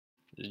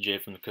This is Jay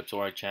from the Crypto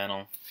Art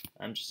channel.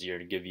 I'm just here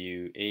to give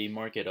you a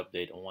market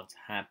update on what's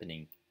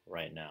happening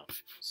right now.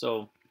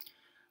 So,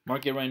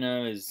 market right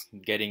now is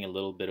getting a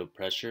little bit of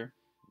pressure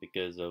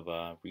because of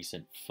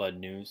recent FUD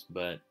news,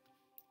 but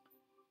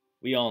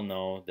we all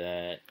know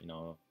that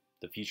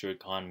the future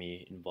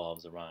economy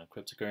involves around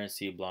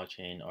cryptocurrency,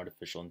 blockchain,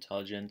 artificial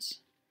intelligence,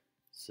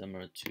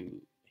 similar to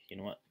here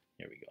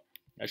we go.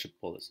 I should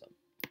pull this up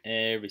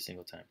every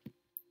single time.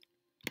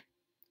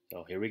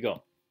 So here we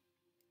go.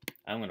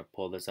 I'm going to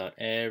pull this out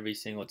every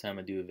single time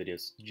I do a video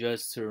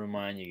just to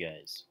remind you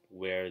guys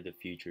where the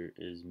future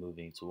is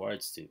moving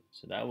towards to.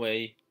 So that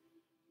way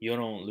you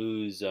don't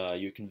lose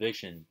your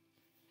conviction.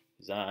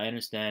 Because I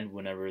understand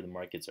whenever the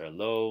markets are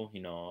low,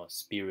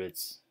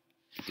 spirits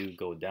do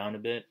go down a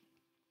bit.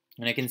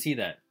 And I can see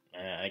that.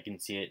 I can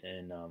see it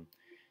in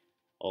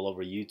all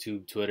over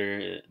YouTube,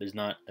 Twitter. There's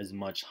not as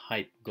much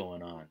hype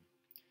going on.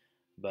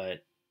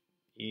 But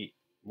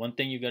one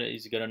thing you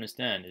gotta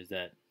understand is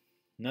that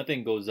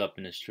nothing goes up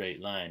in a straight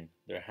line.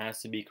 There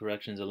has to be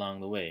corrections along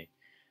the way.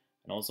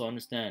 And also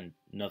understand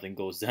nothing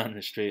goes down in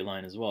a straight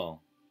line as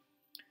well.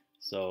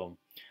 So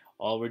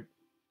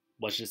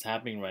what's just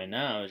happening right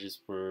now is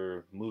just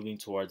we're moving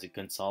towards a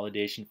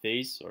consolidation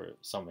phase, or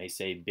some may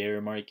say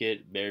bearish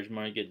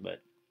market, but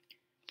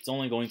it's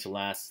only going to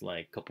last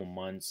like a couple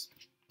months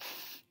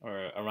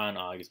or around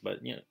August.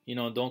 But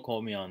don't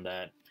quote me on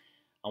that.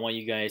 I want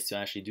you guys to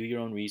actually do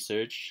your own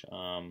research.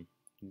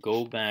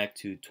 Go back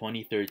to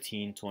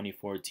 2013,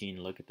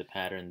 2014, look at the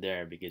pattern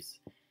there, because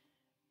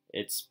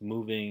it's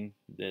moving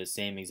the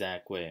same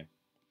exact way.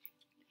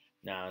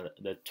 Now,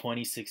 the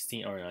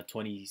 2016 or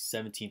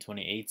 2017,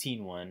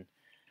 2018 one,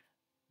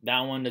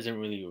 that one doesn't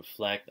really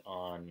reflect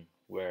on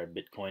where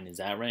Bitcoin is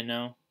at right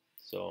now.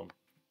 So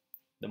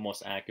the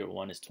most accurate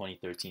one is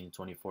 2013,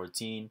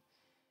 2014.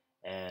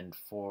 And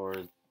for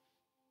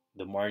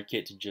the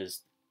market to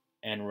just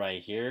end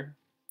right here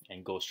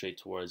and go straight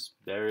towards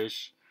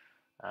bearish,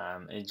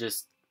 it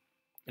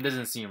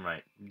doesn't seem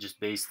right, just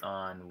based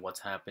on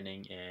what's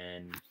happening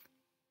in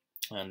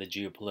the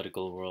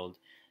geopolitical world.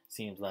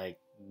 Seems like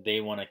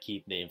they want to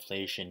keep the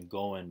inflation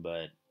going,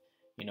 but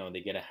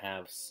they gotta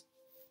have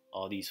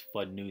all these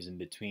FUD news in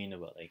between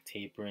about like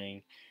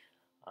tapering.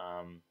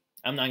 I'm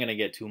not gonna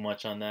get too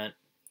much on that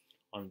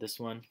on this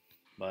one,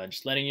 but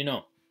just letting you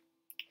know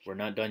we're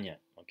not done yet.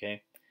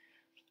 Okay.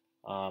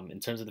 In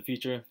terms of the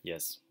future,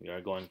 yes, we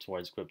are going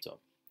towards crypto.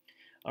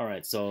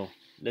 Alright, so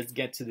let's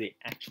get to the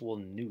actual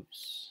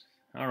news.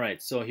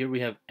 Alright, so here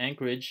we have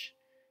Anchorage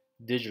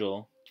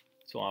Digital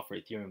to offer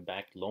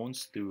Ethereum-backed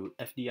loans through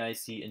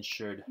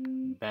FDIC-insured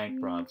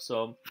bank prop.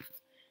 So,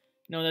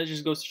 that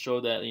just goes to show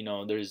that,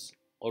 there's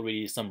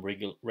already some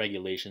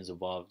regulations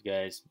involved,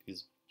 guys,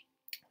 because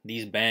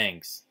these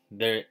banks,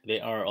 they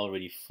are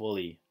already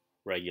fully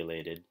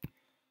regulated.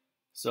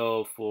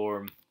 So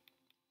for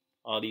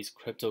all these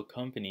crypto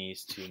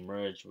companies to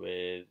merge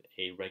with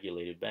a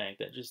regulated bank,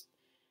 that just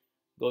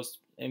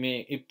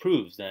it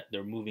proves that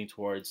they're moving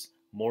towards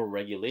more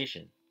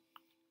regulation.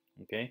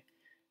 Okay,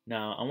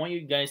 now I want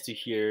you guys to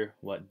hear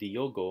what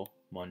Diogo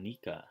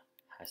Monica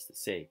has to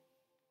say.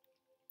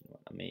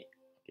 Okay.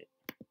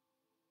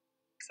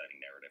 Exciting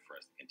narrative for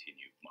us to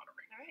continue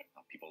monitoring. All right.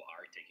 People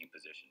are taking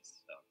positions.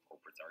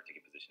 Corporates are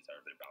taking positions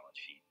out of their balance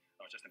sheet,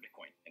 not just in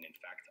Bitcoin, and in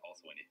fact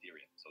also in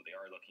Ethereum. So they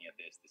are looking at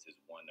this. This is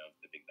one of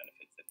the big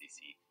benefits that they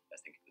see as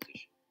taking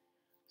position.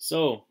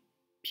 So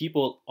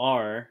people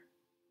are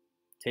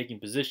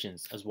taking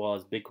positions, as well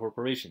as big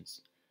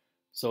corporations.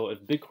 So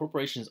if big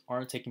corporations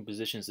are taking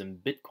positions in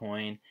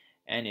Bitcoin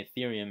and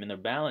Ethereum in their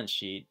balance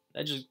sheet,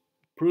 that just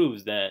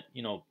proves that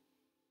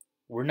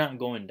we're not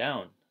going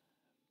down.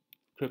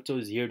 Crypto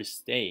is here to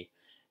stay,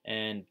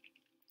 and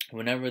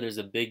whenever there's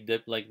a big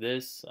dip like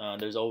this,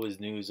 there's always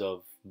news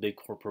of big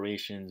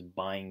corporations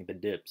buying the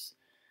dips.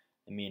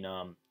 I mean,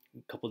 a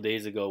couple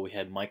days ago we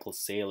had Michael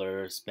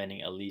Saylor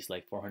spending at least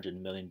like $400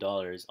 million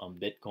on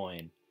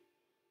Bitcoin.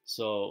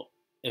 So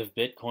if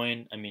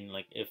Bitcoin,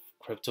 if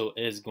crypto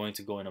is going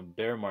to go in a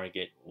bear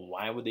market,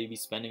 why would they be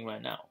spending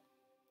right now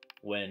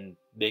when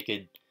they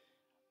could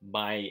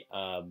buy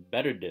a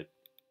better dip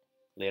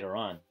later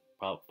on,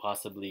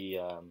 possibly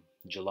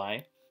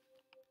July?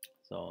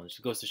 So it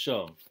just goes to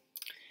show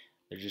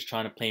they're just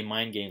trying to play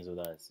mind games with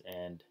us,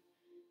 and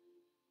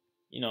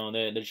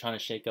they're trying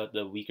to shake out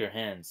the weaker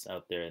hands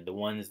out there, the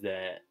ones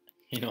that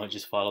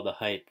just follow the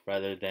hype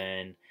rather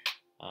than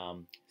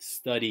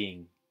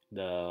studying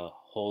the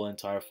whole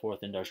entire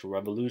fourth industrial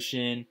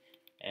revolution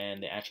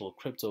and the actual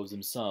cryptos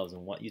themselves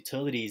and what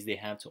utilities they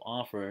have to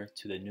offer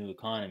to the new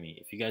economy.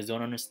 If you guys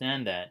don't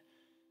understand that,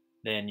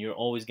 then you're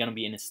always going to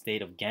be in a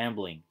state of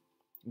gambling,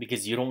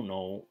 because you don't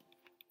know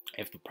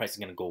if the price is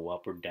going to go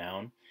up or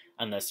down.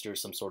 Unless you're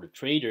some sort of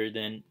trader,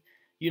 then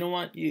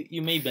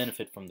you may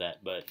benefit from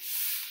that, but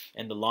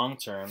in the long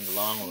term, the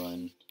long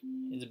run,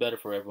 it's better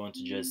for everyone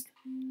to just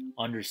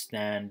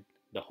understand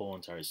the whole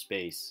entire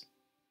space.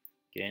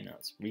 Okay, now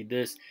let's read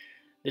this.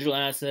 Digital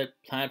asset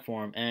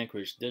platform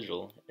Anchorage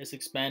Digital is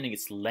expanding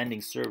its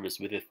lending service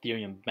with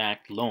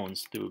Ethereum-backed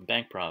loans through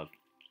BankProv.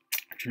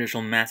 A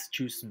traditional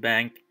Massachusetts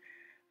bank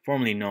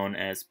formerly known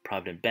as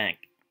Provident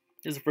Bank.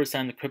 This is the first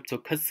time the crypto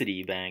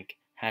custody bank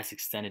has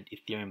extended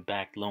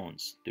Ethereum-backed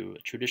loans through a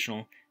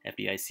traditional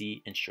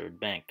FDIC-insured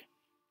bank.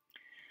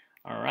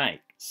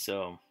 Alright,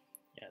 so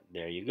yeah,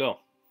 there you go.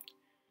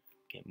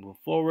 Okay, move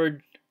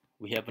forward.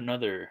 We have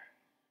another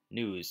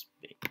news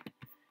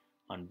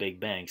on big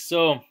banks.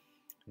 So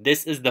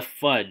this is the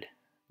FUD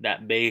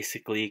that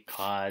basically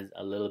caused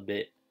a little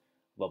bit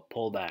of a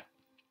pullback.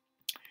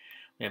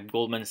 We have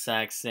Goldman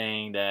Sachs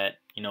saying that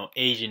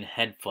Asian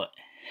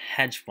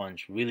hedge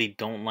funds really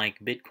don't like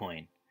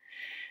Bitcoin.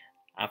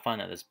 I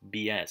found that as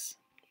BS.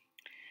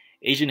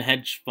 Asian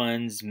hedge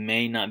funds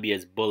may not be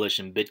as bullish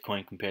in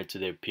Bitcoin compared to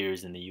their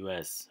peers in the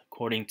US,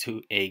 according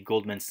to a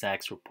Goldman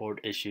Sachs report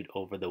issued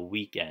over the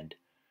weekend.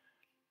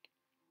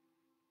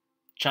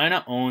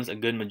 China owns a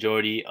good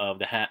majority of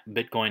the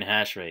Bitcoin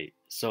hash rate,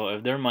 so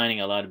if they're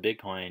mining a lot of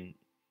Bitcoin,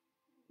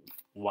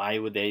 why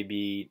would they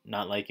be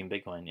not liking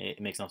Bitcoin?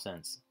 It makes no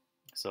sense.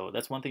 So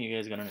that's one thing you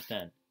guys gotta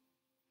understand.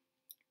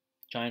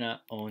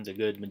 China owns a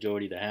good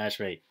majority of the hash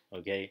rate,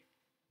 okay?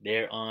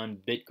 They're on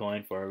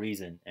Bitcoin for a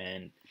reason,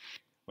 and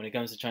when it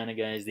comes to China,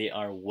 guys, they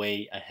are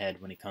way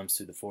ahead when it comes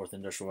to the fourth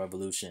industrial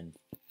revolution.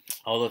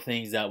 All the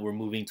things that we're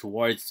moving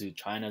towards to,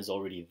 China's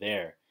already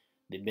there.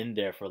 They've been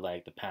there for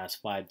like the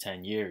past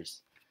 5-10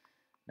 years.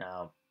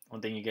 Now,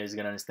 one thing you guys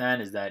gotta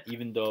understand is that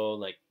even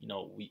though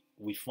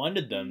we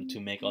funded them to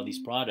make all these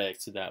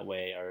products so that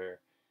way our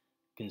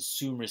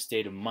consumer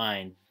state of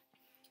mind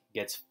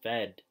gets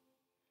fed,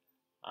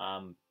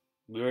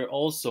 we're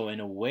also in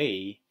a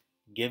way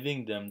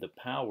giving them the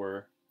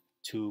power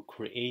to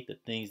create the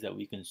things that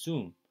we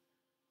consume.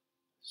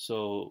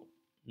 So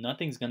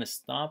nothing's gonna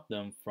stop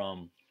them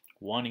from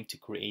wanting to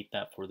create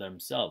that for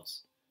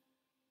themselves.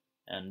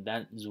 And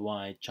that is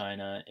why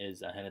China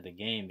is ahead of the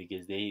game,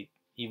 because they,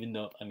 even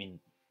though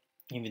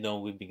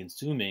we've been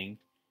consuming,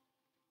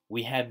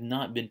 we have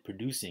not been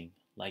producing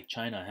like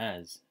China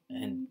has.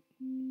 And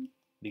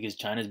because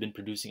China's been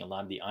producing a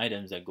lot of the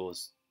items that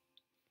goes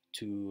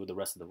to the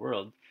rest of the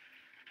world,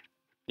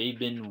 they've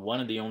been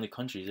one of the only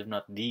countries, if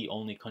not the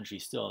only country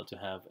still, to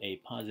have a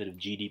positive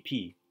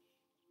GDP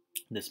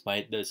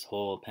despite this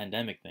whole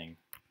pandemic thing.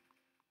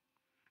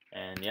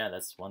 And yeah,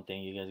 that's one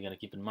thing you guys gotta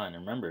keep in mind.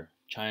 And remember,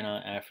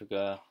 China,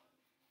 Africa,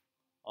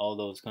 all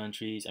those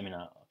countries,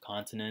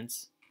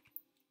 continents.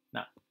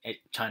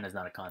 China's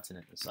not a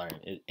continent.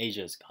 Sorry,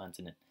 Asia's a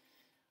continent,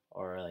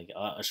 or like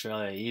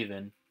Australia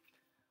even.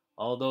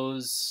 All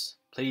those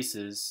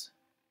places,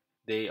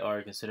 they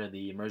are considered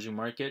the emerging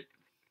market.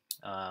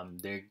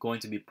 They're going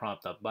to be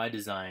propped up by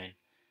design.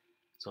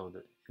 So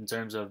in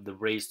terms of the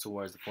race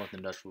towards the fourth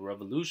industrial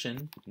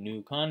revolution, new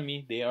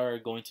economy, they are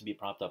going to be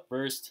propped up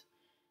first.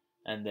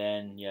 And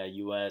then, yeah,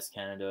 US,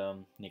 Canada,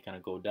 they kind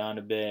of go down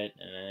a bit.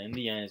 And in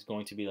the end, it's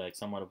going to be like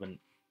somewhat of a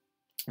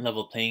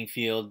level playing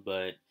field.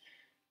 But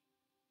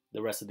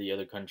the rest of the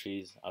other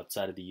countries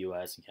outside of the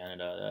US and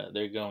Canada,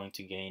 they're going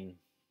to gain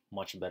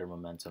much better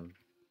momentum.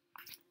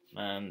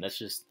 And that's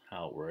just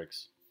how it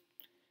works.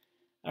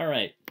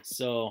 Alright,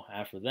 so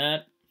after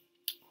that,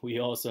 we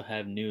also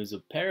have news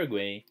of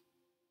Paraguay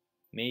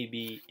may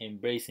be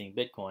embracing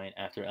Bitcoin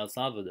after El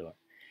Salvador.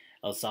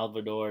 El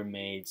Salvador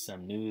made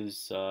some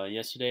news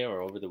yesterday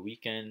or over the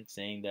weekend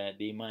saying that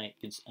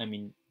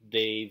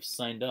they've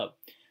signed up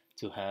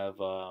to have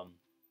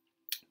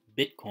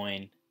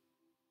Bitcoin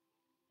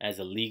as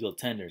a legal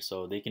tender,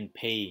 so they can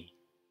pay,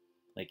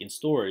 like in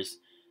stores,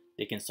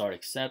 they can start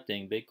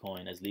accepting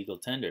Bitcoin as legal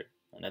tender,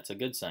 and that's a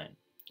good sign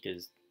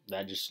because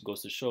that just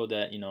goes to show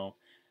that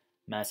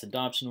mass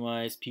adoption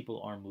wise,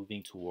 people are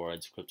moving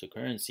towards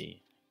cryptocurrency,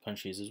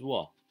 countries as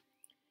well.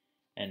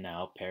 And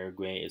now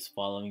Paraguay is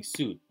following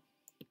suit.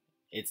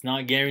 It's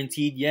not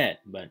guaranteed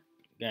yet, but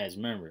guys,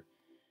 remember,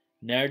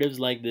 narratives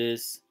like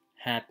this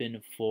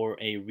happen for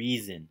a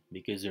reason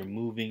because they're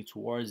moving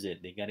towards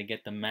it. They got to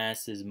get the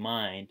masses'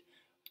 mind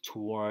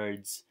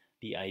towards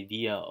the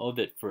idea of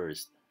it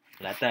first.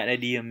 Let that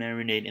idea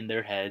marinate in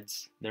their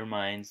heads, their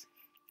minds,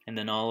 and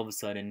then all of a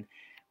sudden,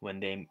 when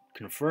they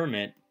confirm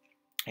it,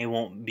 it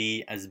won't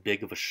be as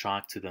big of a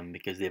shock to them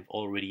because they've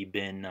already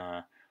been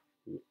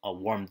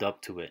warmed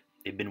up to it.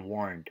 They've been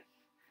warned.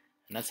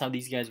 And that's how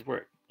these guys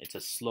work. It's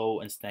a slow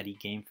and steady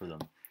game for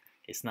them.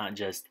 It's not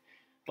just,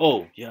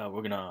 oh, yeah,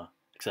 we're going to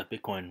accept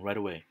Bitcoin right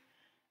away.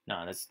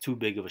 No, that's too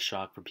big of a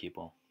shock for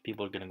people.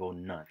 People are going to go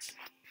nuts.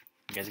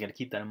 You guys got to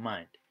keep that in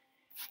mind.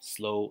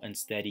 Slow and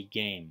steady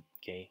game,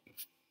 okay?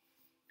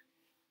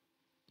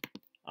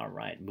 All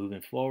right,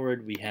 moving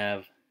forward, we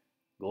have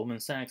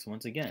Goldman Sachs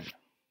once again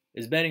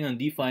is betting on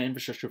DeFi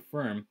infrastructure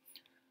firm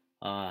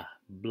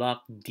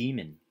Block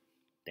Demon.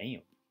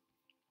 Damn.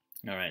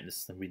 All right,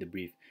 let's read the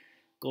brief.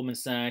 Goldman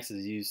Sachs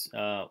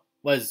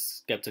was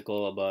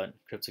skeptical about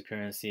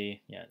cryptocurrency.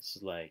 Yeah, it's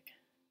just like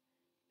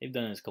they've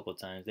done this a couple of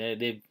times.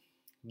 They've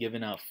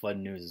given out FUD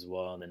news as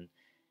well. And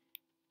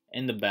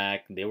in the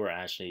back, they were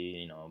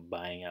actually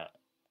buying out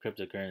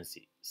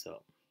cryptocurrency.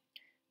 So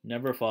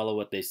never follow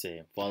what they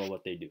say, follow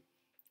what they do.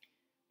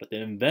 But the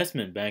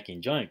investment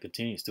banking giant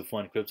continues to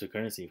fund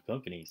cryptocurrency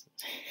companies.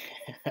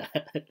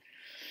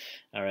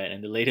 All right,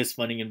 and the latest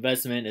funding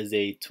investment is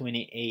a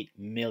 28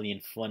 million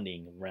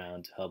funding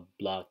round to help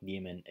Block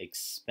Demon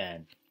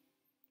expand.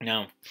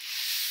 Now,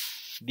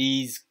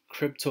 these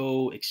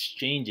crypto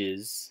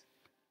exchanges,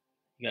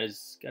 you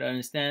guys gotta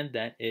understand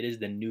that it is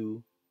the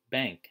new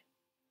bank.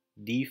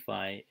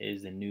 DeFi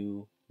is the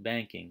new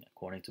banking,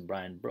 according to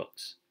Brian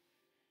Brooks.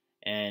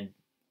 And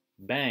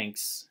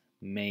banks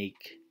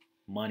make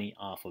money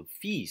off of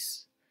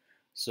fees.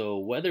 So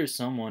whether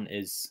someone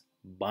is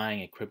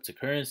buying a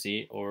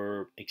cryptocurrency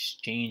or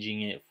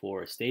exchanging it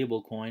for a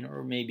stable coin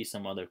or maybe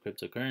some other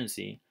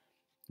cryptocurrency,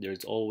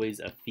 there's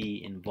always a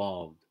fee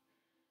involved.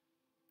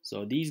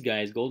 So these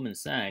guys, Goldman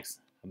Sachs,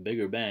 a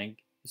bigger bank,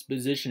 is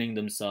positioning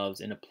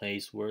themselves in a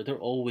place where they're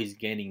always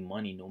getting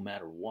money no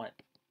matter what.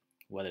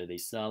 Whether they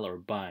sell or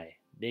buy,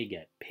 they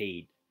get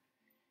paid.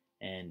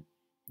 And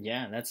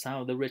yeah, that's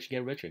how the rich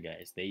get richer,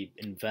 guys. They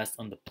invest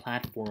on the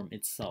platform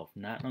itself,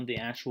 not on the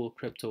actual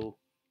crypto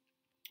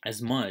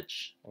as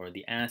much, or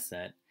the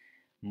asset,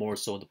 more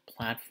so the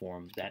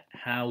platform that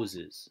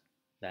houses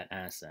that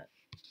asset.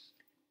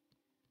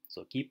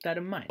 So keep that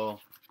in mind. So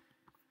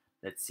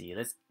let's see,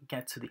 let's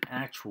get to the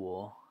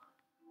actual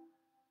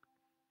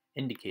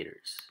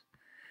indicators.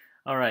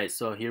 All right,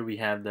 so here we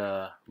have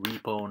the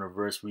repo and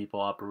reverse repo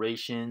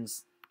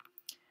operations.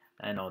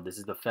 I know this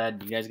is the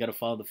Fed. You guys gotta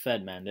follow the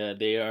Fed, man.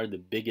 They are the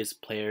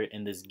biggest player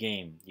in this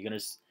game.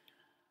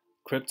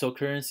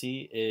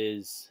 Cryptocurrency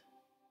is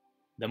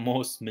the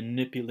most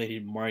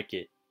manipulated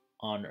market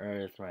on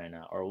earth right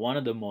now, or one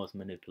of the most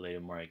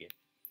manipulated market.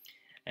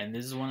 And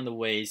this is one of the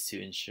ways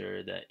to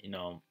ensure that,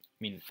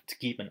 to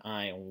keep an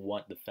eye on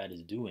what the Fed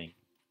is doing.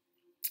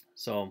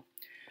 So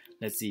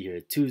let's see here,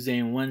 Tuesday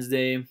and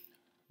Wednesday,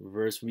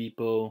 reverse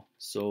repo.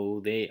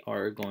 So they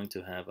are going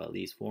to have at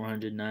least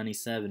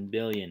 497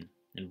 billion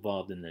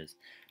involved in this.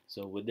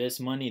 So with this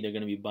money, they're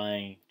going to be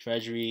buying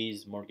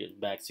treasuries,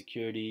 mortgage-backed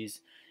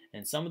securities,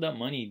 and some of that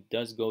money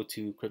does go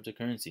to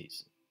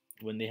cryptocurrencies.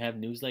 When they have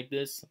news like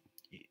this,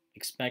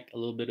 expect a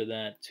little bit of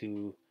that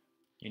to,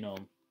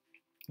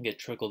 get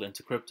trickled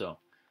into crypto.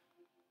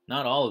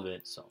 Not all of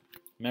it. So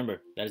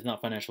remember, that is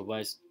not financial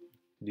advice.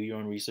 Do your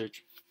own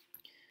research.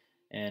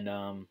 And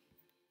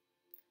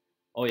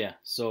oh yeah,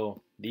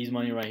 so these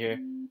money right here,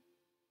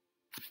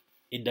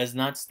 it does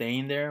not stay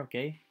in there,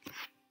 okay?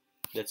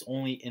 That's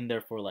only in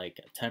there for like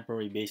a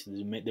temporary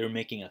basis. They're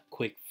making a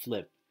quick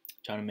flip,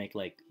 trying to make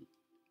like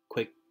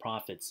quick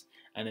profits,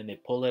 and then they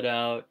pull it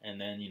out, and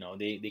then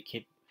they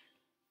keep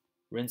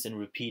rinse and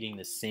repeating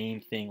the same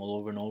thing all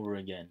over and over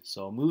again.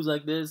 So moves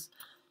like this,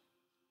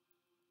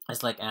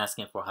 it's like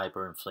asking for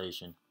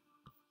hyperinflation.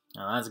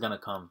 Now that's gonna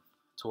come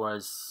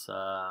towards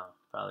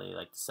probably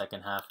like the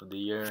second half of the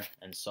year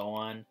and so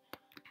on.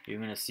 You're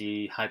gonna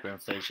see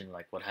hyperinflation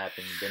like what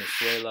happened in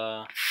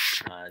Venezuela,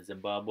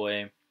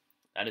 Zimbabwe.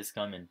 That is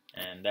coming,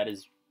 and that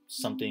is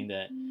something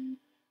that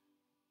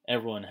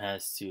everyone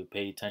has to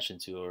pay attention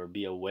to or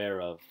be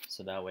aware of,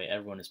 so that way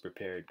everyone is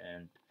prepared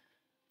and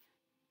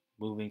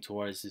moving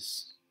towards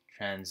this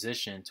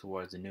transition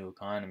towards a new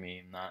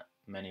economy. Not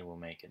many will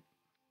make it.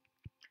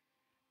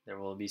 There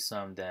will be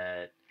some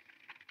that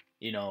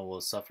will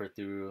suffer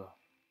through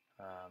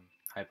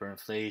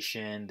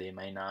hyperinflation. They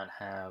may not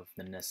have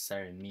the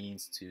necessary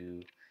means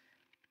to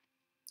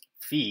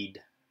feed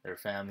their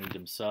family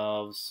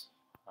themselves,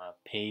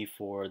 pay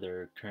for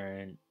their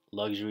current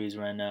luxuries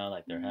right now,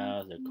 like their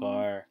house, their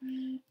car,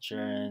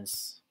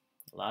 insurance.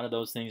 A lot of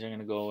those things are going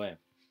to go away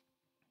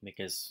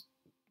because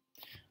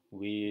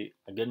a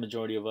good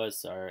majority of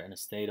us are in a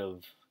state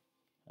of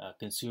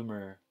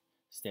consumer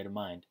state of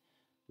mind.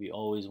 We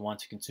always want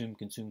to consume,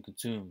 consume,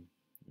 consume,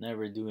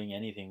 never doing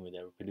anything with it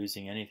or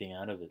producing anything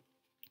out of it.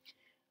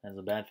 That's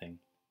a bad thing,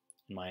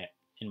 in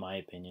my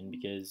opinion,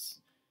 because,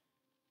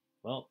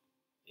 well,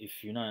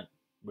 if you're not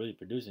really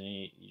producing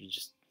it,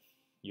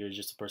 you're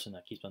just a person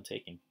that keeps on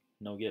taking,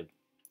 no give.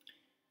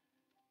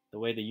 The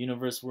way the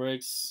universe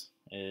works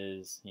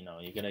is,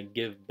 you're gonna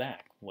give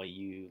back what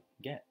you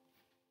get,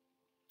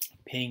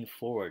 paying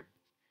forward.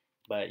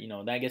 But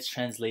that gets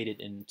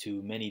translated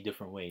into many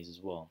different ways as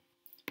well.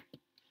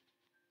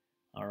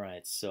 All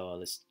right, so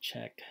let's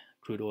check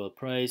crude oil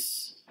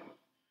price.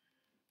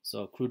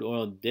 So crude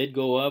oil did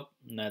go up,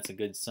 and that's a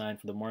good sign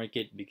for the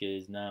market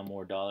because now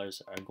more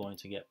dollars are going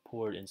to get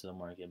poured into the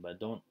market. But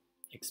don't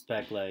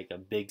expect like a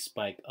big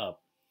spike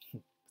up,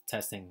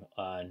 testing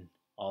on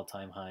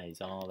all-time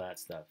highs, all that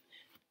stuff.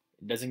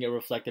 It doesn't get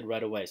reflected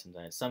right away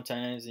sometimes.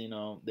 Sometimes,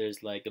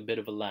 there's like a bit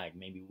of a lag,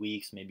 maybe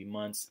weeks, maybe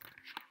months.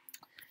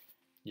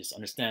 Just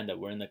understand that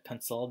we're in the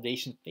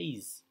consolidation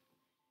phase.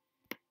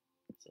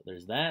 So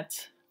there's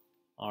that.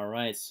 All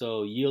right,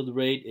 so yield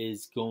rate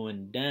is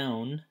going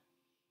down.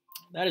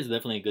 That is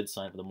definitely a good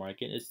sign for the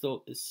market. It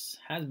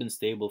has been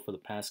stable for the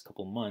past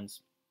couple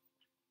months.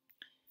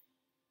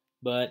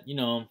 But,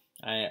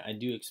 I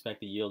do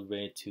expect the yield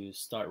rate to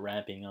start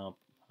ramping up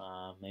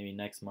maybe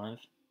next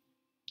month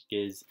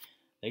because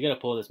they got to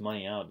pull this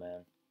money out, man.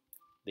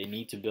 They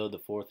need to build the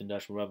fourth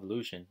industrial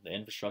revolution, the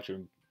infrastructure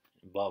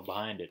involved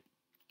behind it.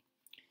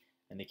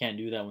 And they can't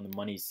do that when the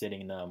money's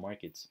sitting in the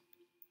markets.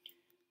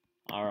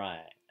 All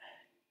right.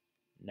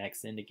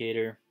 Next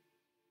indicator,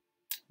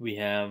 we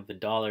have the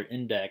dollar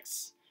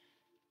index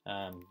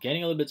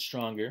getting a little bit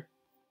stronger.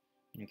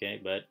 Okay,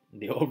 but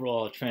the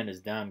overall trend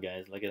is down,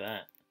 guys. Look at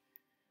that.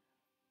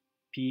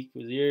 Peak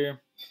was here,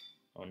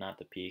 or not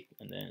the peak,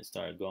 and then it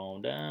started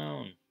going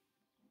down.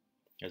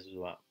 This was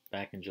what,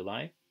 back in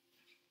July.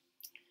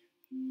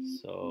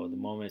 So the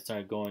moment it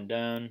started going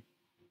down,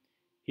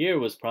 here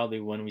was probably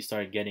when we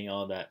started getting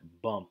all that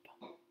bump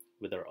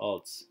with our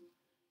alts,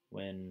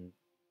 when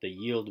the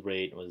yield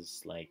rate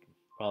was like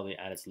probably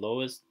at its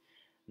lowest,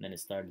 and then it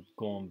started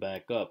going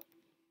back up.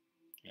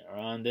 And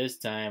around this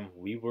time,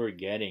 we were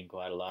getting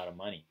quite a lot of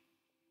money.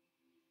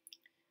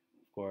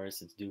 Of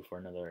course, it's due for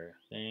another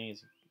thing,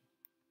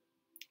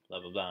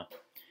 blah blah blah.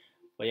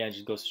 But yeah, it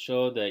just goes to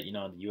show that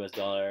the U.S.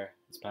 dollar,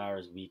 its power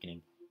is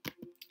weakening.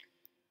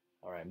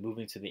 All right,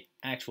 moving to the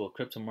actual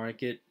crypto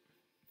market,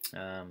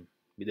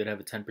 we did have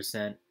a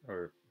 10%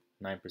 or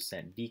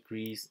 9%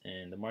 decrease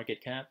in the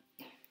market cap.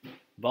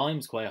 Volume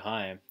is quite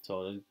high,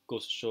 so it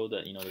goes to show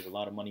that there's a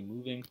lot of money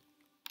moving.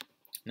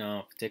 Now,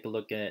 if you take a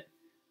look at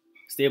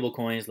stable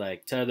coins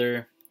like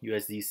Tether,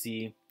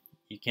 USDC,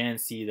 you can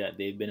see that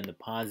they've been in the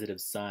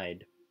positive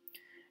side.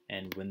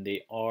 And when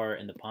they are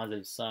in the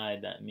positive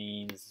side, that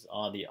means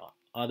all the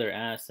other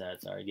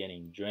assets are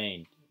getting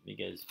drained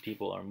because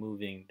people are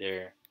moving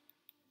their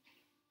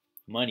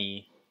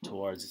money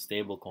towards the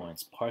stable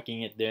coins,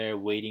 parking it there,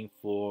 waiting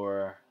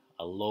for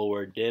a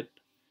lower dip,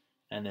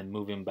 and then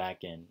moving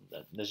back in.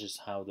 That's just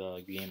how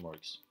the game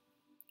works.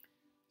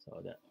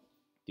 So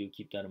do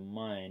keep that in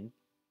mind.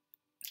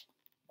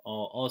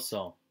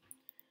 Also,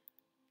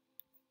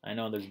 I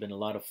know there's been a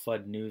lot of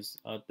FUD news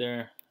out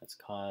there that's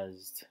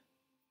caused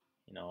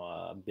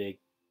a big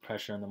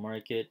pressure on the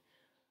market.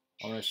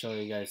 I want to show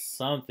you guys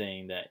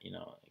something that it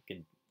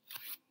can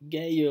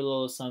get you a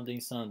little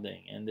something,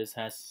 and this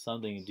has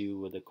something to do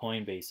with the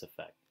Coinbase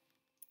effect.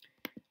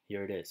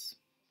 Here it is.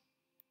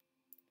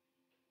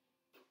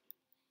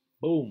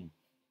 Boom.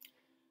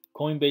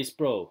 Coinbase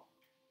Pro.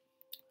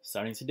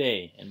 Starting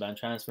today, inbound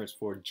transfers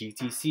for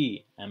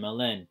GTC,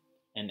 MLN,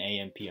 and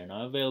AMP are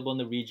not available in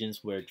the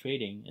regions where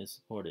trading is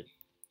supported.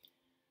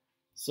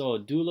 So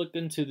do look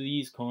into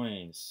these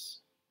coins,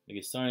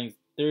 because starting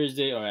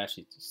Thursday, or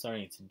actually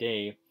starting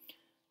today,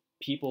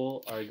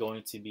 people are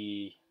going to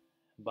be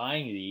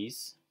buying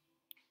these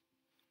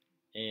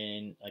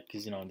in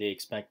because they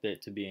expect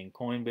it to be in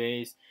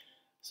Coinbase.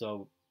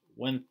 So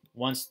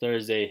once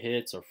Thursday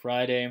hits or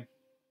Friday,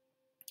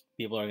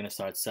 people are going to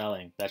start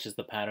selling. That's just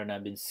the pattern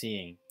I've been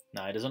seeing.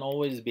 Now, it doesn't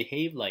always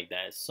behave like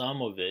that.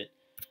 Some of it,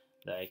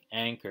 like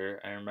Anchor,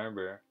 I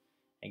remember,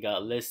 it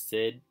got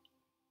listed,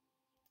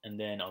 and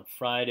then on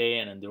Friday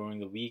and then during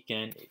the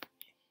weekend, it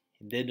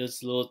did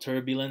this little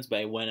turbulence,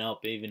 but it went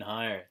up even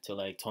higher to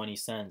like 20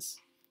 cents.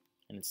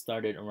 And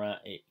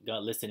it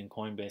got listed in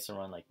Coinbase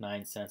around like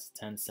 9 cents,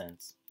 10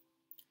 cents.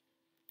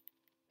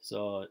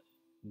 So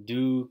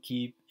do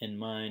keep in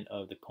mind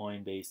of the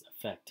Coinbase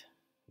effect,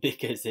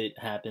 because it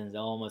happens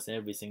almost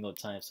every single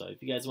time. So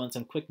if you guys want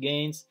some quick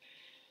gains,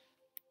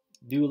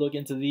 do look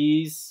into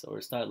these,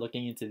 or start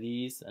looking into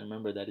these. And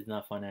remember, that is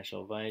not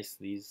financial advice.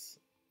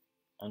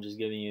 I'm just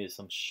giving you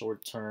some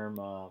short-term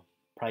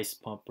price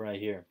pump right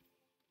here.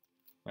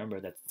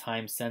 Remember, that's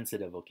time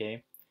sensitive,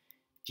 okay?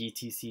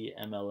 GTC,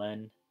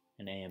 MLN,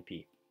 and AMP.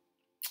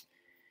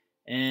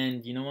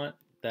 And you know what?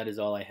 That is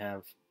all I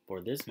have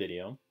for this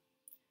video.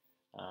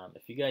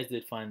 If you guys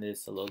did find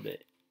this a little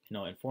bit,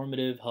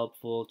 informative,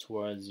 helpful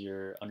towards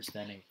your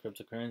understanding of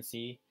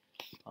cryptocurrency,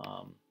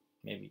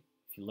 maybe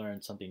if you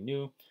learned something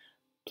new,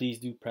 please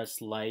do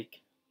press like,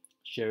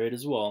 share it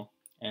as well,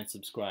 and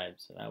subscribe.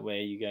 So that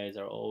way you guys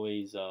are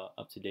always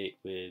up to date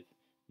with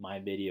my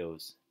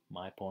videos,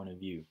 my point of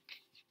view.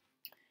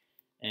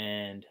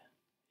 And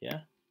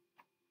yeah,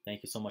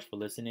 thank you so much for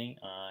listening.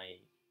 I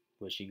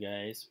wish you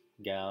guys,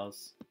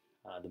 gals,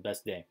 the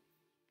best day.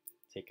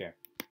 Take care.